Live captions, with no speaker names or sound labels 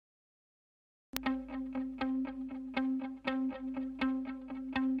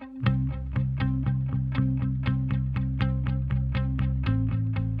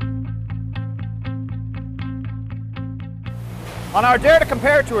On our Dare to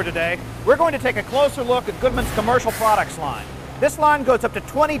Compare tour today, we're going to take a closer look at Goodman's commercial products line. This line goes up to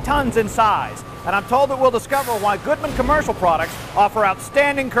 20 tons in size, and I'm told that we'll discover why Goodman commercial products offer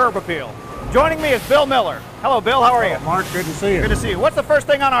outstanding curb appeal. Joining me is Bill Miller. Hello, Bill. How are you? Mark, good to see you. Good to see you. What's the first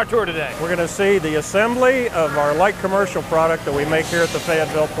thing on our tour today? We're going to see the assembly of our light commercial product that we make here at the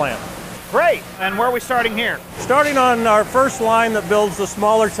Fayetteville plant. Great. And where are we starting here? Starting on our first line that builds the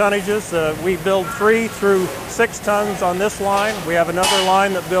smaller tonnages. We build 3 through 6 tons on this line. We have another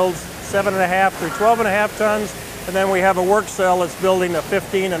line that builds 7.5 through 12.5 tons. And then we have a work cell that's building a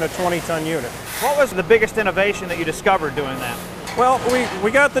 15 and a 20-ton unit. What was the biggest innovation that you discovered doing that? Well,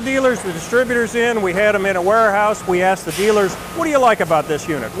 we got the dealers, the distributors in. We had them in a warehouse. We asked the dealers, what do you like about this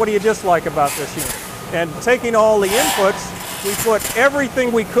unit? What do you dislike about this unit? And taking all the inputs, we put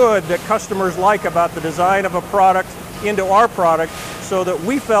everything we could that customers like about the design of a product into our product so that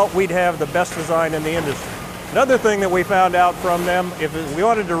we felt we'd have the best design in the industry. Another thing that we found out from them, if we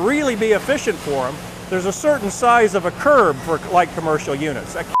wanted to really be efficient for them, there's a certain size of a curb for light commercial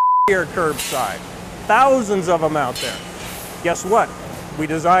units, a curb size. Thousands of them out there. Guess what? We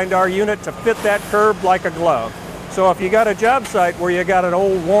designed our unit to fit that curb like a glove. So if you got a job site where you got an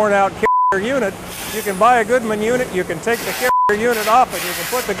old worn out unit, you can buy a Goodman unit, you can take the unit off and you can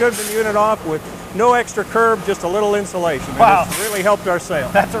put the Goodman unit off with no extra curb, just a little insulation. Wow. And it's really helped our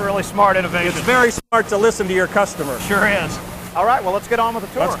sales. That's a really smart innovation. It's very smart to listen to your customer. Sure is. All right, well, let's get on with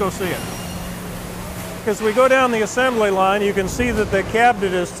the tour. Let's go see it. As we go down the assembly line, you can see that the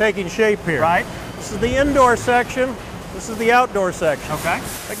cabinet is taking shape here. Right. This is the indoor section. This is the outdoor section. Okay.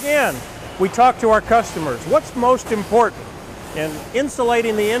 Again, we talk to our customers. What's most important? And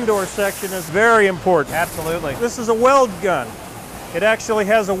insulating the indoor section is very important. Absolutely. This is a weld gun. It actually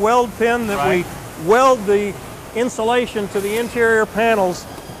has a weld pin that we weld the insulation to the interior panels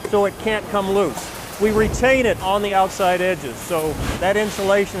so it can't come loose. We retain it on the outside edges, so that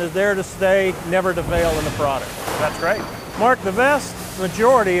insulation is there to stay, never to fail in the product. That's great. Mark, the vast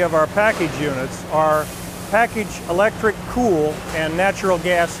majority of our package units are package electric cool and natural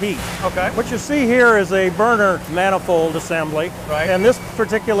gas heat. Okay. What you see here is a burner manifold assembly. Right. And this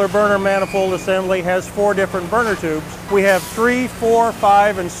particular burner manifold assembly has 4 different burner tubes. We have 3, 4,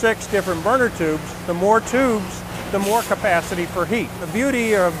 5, and 6 different burner tubes. The more tubes, the more capacity for heat. The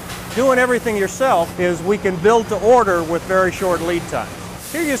beauty of doing everything yourself is we can build to order with very short lead times.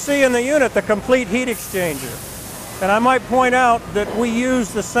 Here you see in the unit the complete heat exchanger. And I might point out that we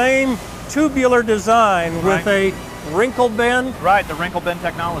use the same tubular design with a wrinkle bend. Right, the wrinkle bend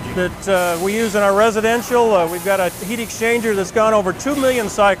technology. That we use in our residential. We've got a heat exchanger that's gone over 2 million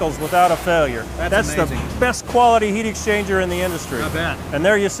cycles without a failure. That's amazing. The best quality heat exchanger in the industry. I bet. And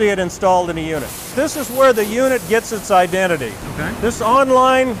there you see it installed in a unit. This is where the unit gets its identity. Okay. This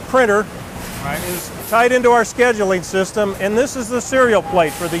online printer is tied into our scheduling system, and this is the serial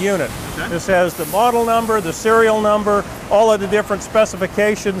plate for the unit. Okay. This has the model number, the serial number, all of the different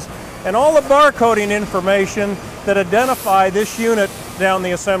specifications, and all the barcoding information that identify this unit down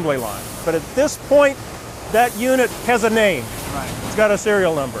the assembly line. But at this point, that unit has a name. Right. It's got a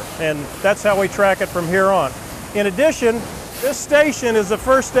serial number, and that's how we track it from here on. In addition, this station is the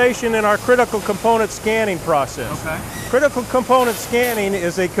first station in our critical component scanning process. Okay. Critical component scanning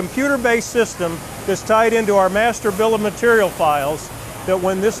is a computer-based system that's tied into our master bill of material files that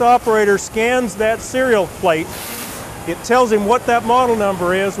when this operator scans that serial plate, it tells him what that model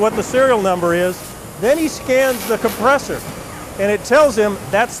number is, what the serial number is, then he scans the compressor, and it tells him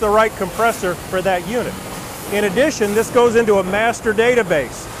that's the right compressor for that unit. In addition, this goes into a master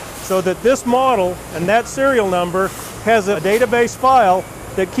database, so that this model and that serial number has a database file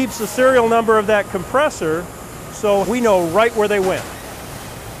that keeps the serial number of that compressor, so we know right where they went.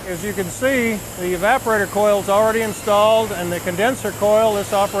 As you can see, the evaporator coil is already installed, and the condenser coil,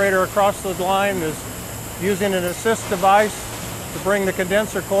 this operator across the line is using an assist device to bring the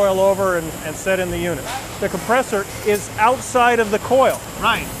condenser coil over and set in the unit. The compressor is outside of the coil.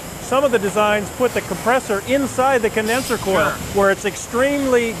 Right. Some of the designs put the compressor inside the condenser coil, where it's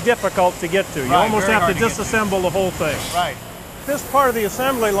extremely difficult to get to. You almost have to disassemble the whole thing. Right. This part of the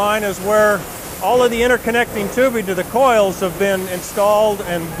assembly line is where all of the interconnecting tubing to the coils have been installed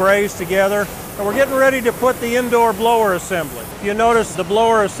and brazed together, and we're getting ready to put the indoor blower assembly. You notice the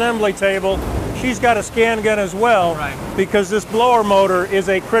blower assembly table, she's got a scan gun as well, because this blower motor is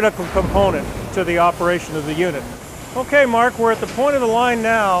a critical component to the operation of the unit. Okay, Mark, we're at the point of the line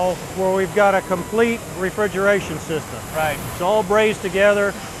now where we've got a complete refrigeration system. Right. It's all brazed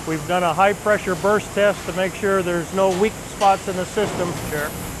together. We've done a high pressure burst test to make sure there's no weak spots in the system. Sure.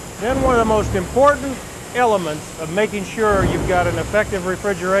 Then one of the most important elements of making sure you've got an effective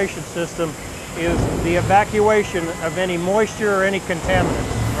refrigeration system is the evacuation of any moisture or any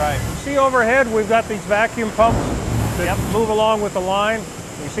contaminants. Right. You see overhead, we've got these vacuum pumps that move along with the line.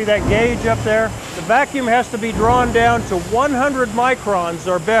 You see that gauge up there? The vacuum has to be drawn down to 100 microns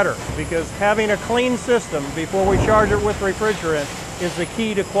or better, because having a clean system before we charge it with refrigerant is the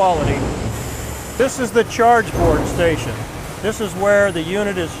key to quality. This is the charge board station. This is where the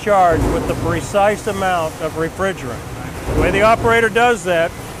unit is charged with the precise amount of refrigerant. The way the operator does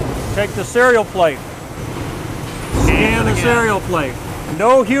that, take the serial plate, scan the serial plate.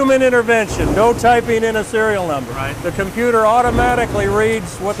 No human intervention, no typing in a serial number. Right. The computer automatically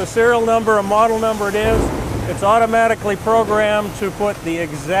reads what the serial number and model number it is. It's automatically programmed to put the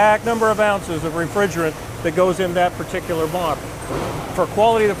exact number of ounces of refrigerant that goes in that particular model. For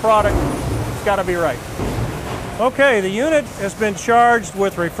quality of the product, it's got to be right. Okay, the unit has been charged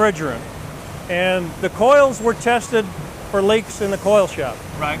with refrigerant, and the coils were tested for leaks in the coil shop.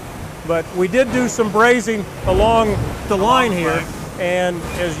 Right. But we did do some brazing along the line here. Right. And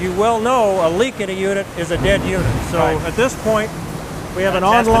as you well know, a leak in a unit is a dead unit. So at this point, we have an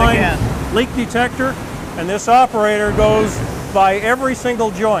online leak detector, and this operator goes by every single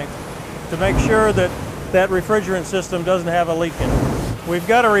joint to make sure that that refrigerant system doesn't have a leak in it. We've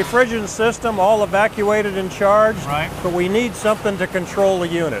got a refrigerant system all evacuated and charged, but we need something to control the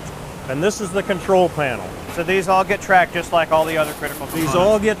unit. And this is the control panel. So these all get tracked just like all the other critical components? These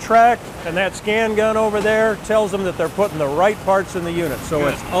all get tracked, and that scan gun over there tells them that they're putting the right parts in the unit, so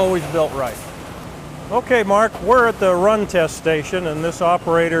it's always built right. Okay, Mark, we're at the run test station, and this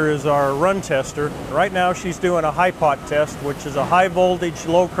operator is our run tester. Right now she's doing a high pot test, which is a high voltage,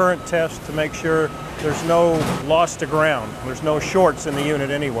 low current test to make sure there's no loss to ground. There's no shorts in the unit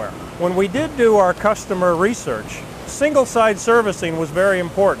anywhere. When we did do our customer research, single side servicing was very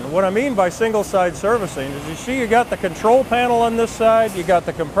important. What I mean by single side servicing is, you see, you got the control panel on this side, you got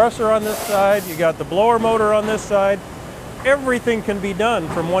the compressor on this side, you got the blower motor on this side. Everything can be done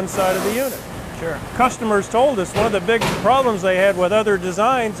from one side of the unit. Sure. Customers told us one of the big problems they had with other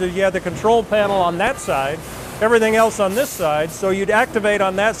designs is you had the control panel on that side, everything else on this side, so you'd activate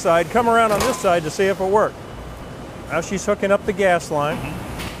on that side, come around on this side to see if it worked. Now she's hooking up the gas line.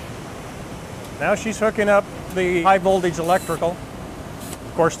 Now she's hooking up the high voltage electrical.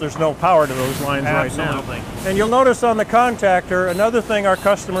 Of course, there's no power to those lines right now. And you'll notice on the contactor, another thing our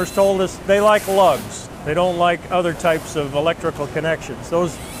customers told us, they like lugs. They don't like other types of electrical connections.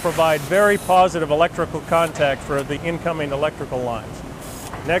 Those provide very positive electrical contact for the incoming electrical lines.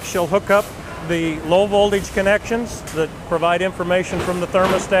 Next, she'll hook up the low voltage connections that provide information from the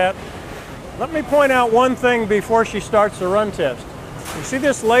thermostat. Let me point out one thing before she starts the run test. You see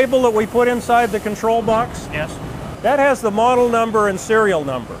this label that we put inside the control box? Yes. That has the model number and serial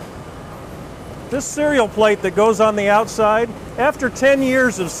number. This serial plate that goes on the outside, after 10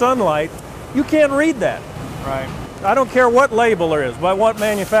 years of sunlight, you can't read that. Right. I don't care what label there is, by what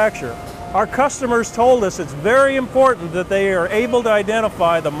manufacturer. Our customers told us it's very important that they are able to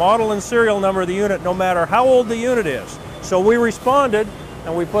identify the model and serial number of the unit no matter how old the unit is. So we responded,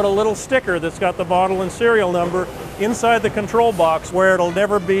 and we put a little sticker that's got the model and serial number inside the control box where it'll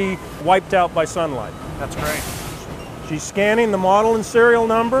never be wiped out by sunlight. That's great. She's scanning the model and serial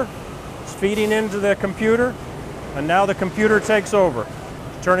number, it's feeding into the computer, and now the computer takes over.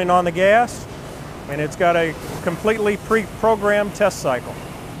 It's turning on the gas, and it's got a completely pre-programmed test cycle.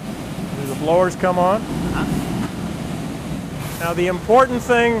 The blowers come on. Now the important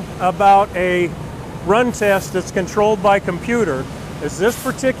thing about a run test that's controlled by computer is this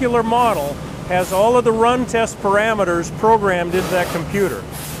particular model has all of the run test parameters programmed into that computer.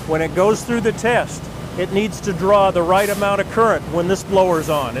 When it goes through the test, it needs to draw the right amount of current when this blower's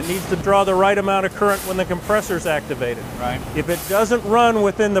on. It needs to draw the right amount of current when the compressor's activated. Right. If it doesn't run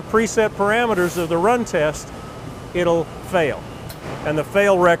within the preset parameters of the run test, it'll fail. And the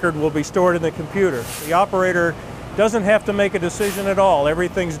fail record will be stored in the computer. The operator doesn't have to make a decision at all.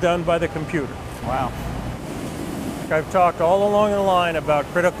 Everything's done by the computer. Wow. I've talked all along the line about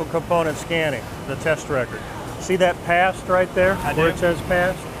critical component scanning, the test record. See that passed right there, where it says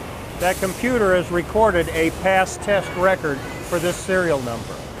passed? That computer has recorded a past test record for this serial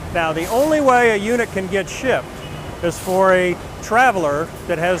number. Now, the only way a unit can get shipped is for a traveler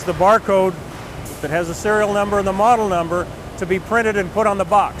that has the barcode, that has the serial number and the model number, to be printed and put on the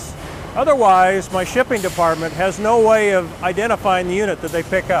box. Otherwise, my shipping department has no way of identifying the unit that they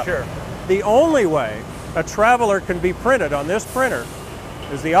pick up. Sure. The only way a traveler can be printed on this printer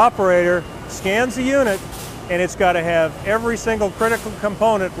is the operator scans the unit, and it's got to have every single critical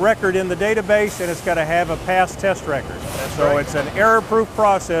component record in the database, and it's got to have a past test record. So it's an error-proof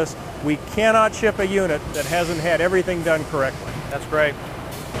process. We cannot ship a unit that hasn't had everything done correctly. That's great.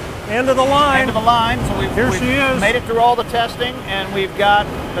 End of the line. End of the line. So Here she is. Made it through all the testing, and we've got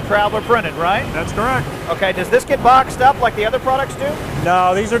the Traveler printed, right? That's correct. Okay, does this get boxed up like the other products do?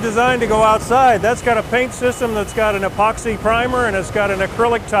 No, these are designed to go outside. That's got a paint system that's got an epoxy primer, and it's got an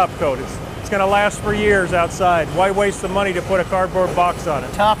acrylic top coat. It's going to last for years outside. Why waste the money to put a cardboard box on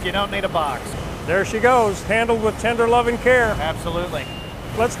it? Tough, you don't need a box. There she goes, handled with tender love and care. Absolutely.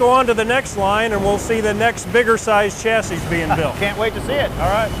 Let's go on to the next line, and we'll see the next bigger size chassis being built. Can't wait to see it. All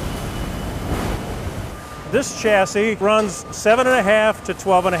right. This chassis runs 7.5 to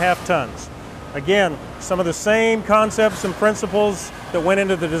 12.5 tons. Again, some of the same concepts and principles that went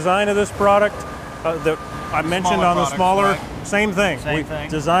into the design of this product that I mentioned on the smaller, right. Same thing. Same thing.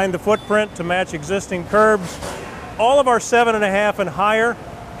 Designed the footprint to match existing curbs. All of our 7.5 and higher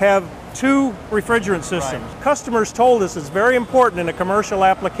have 2 refrigerant systems. Right. Customers told us it's very important in a commercial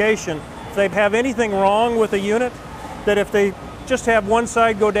application, if they have anything wrong with a unit, that if they just have one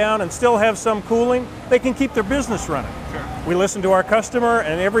side go down and still have some cooling, they can keep their business running. Sure. We listen to our customer,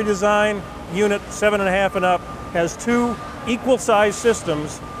 and every design unit 7.5 and up has 2 equal size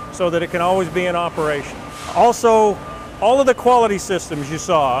systems so that it can always be in operation. Also, all of the quality systems you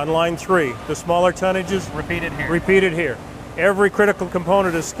saw on line 3, the smaller tonnages, repeated here. Every critical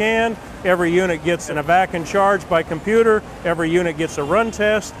component is scanned, every unit gets an evac and charge by computer, every unit gets a run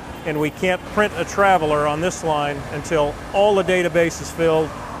test, and we can't print a Traveler on this line until all the database is filled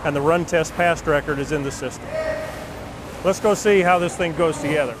and the run test passed record is in the system. Let's go see how this thing goes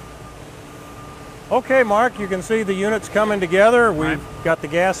together. Okay, Mark, you can see the units coming together. We've got the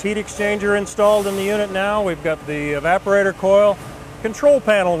gas heat exchanger installed in the unit now. We've got the evaporator coil. Control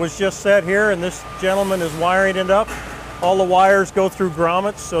panel was just set here, and this gentleman is wiring it up. All the wires go through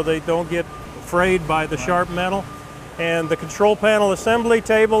grommets so they don't get frayed by the sharp metal. And the control panel assembly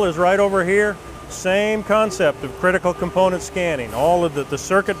table is right over here. Same concept of critical component scanning. All of the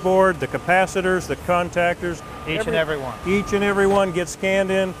circuit board, the capacitors, the contactors. Each and every one. Each and every one gets scanned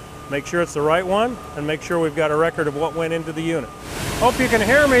in. Make sure it's the right one, and make sure we've got a record of what went into the unit. Hope you can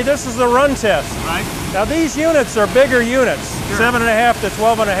hear me. This is the run test. Right. Now these units are bigger units, 7.5 to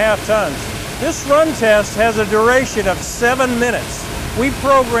 12.5 tons. This run test has a duration of 7 minutes. We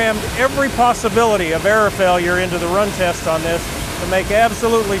programmed every possibility of error failure into the run test on this to make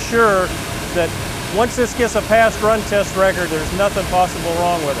absolutely sure that once this gets a passed run test record, there's nothing possible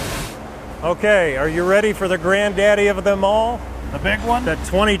wrong with it. Okay, are you ready for the granddaddy of them all? The big one? The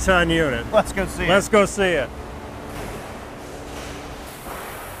 20-ton unit. Let's go see it. Let's go see it.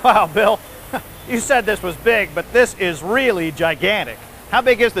 Wow, Bill, you said this was big, but this is really gigantic. How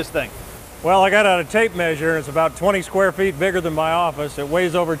big is this thing? Well, I got out a tape measure, and it's about 20 square feet bigger than my office. It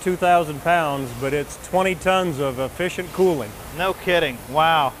weighs over 2,000 pounds, but it's 20 tons of efficient cooling. No kidding.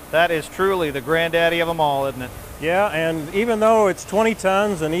 Wow, that is truly the granddaddy of them all, isn't it? Yeah, and even though it's 20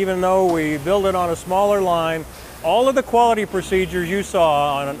 tons, and even though we build it on a smaller line, all of the quality procedures you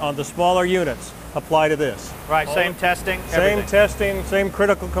saw on the smaller units apply to this. Right, same testing, Same everything. testing, same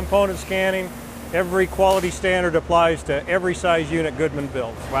critical component scanning. Every quality standard applies to every size unit Goodman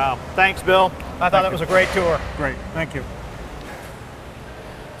builds. Wow. Thanks, Bill. I thought that was a great tour. Great. Thank you.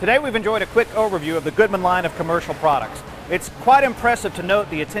 Today we've enjoyed a quick overview of the Goodman line of commercial products. It's quite impressive to note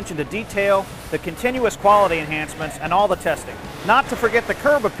the attention to detail, the continuous quality enhancements, and all the testing. Not to forget the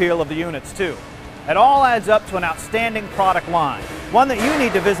curb appeal of the units, too. It all adds up to an outstanding product line, one that you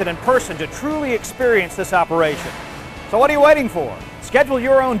need to visit in person to truly experience this operation. So what are you waiting for? Schedule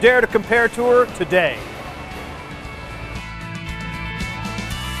your own Dare to Compare tour today.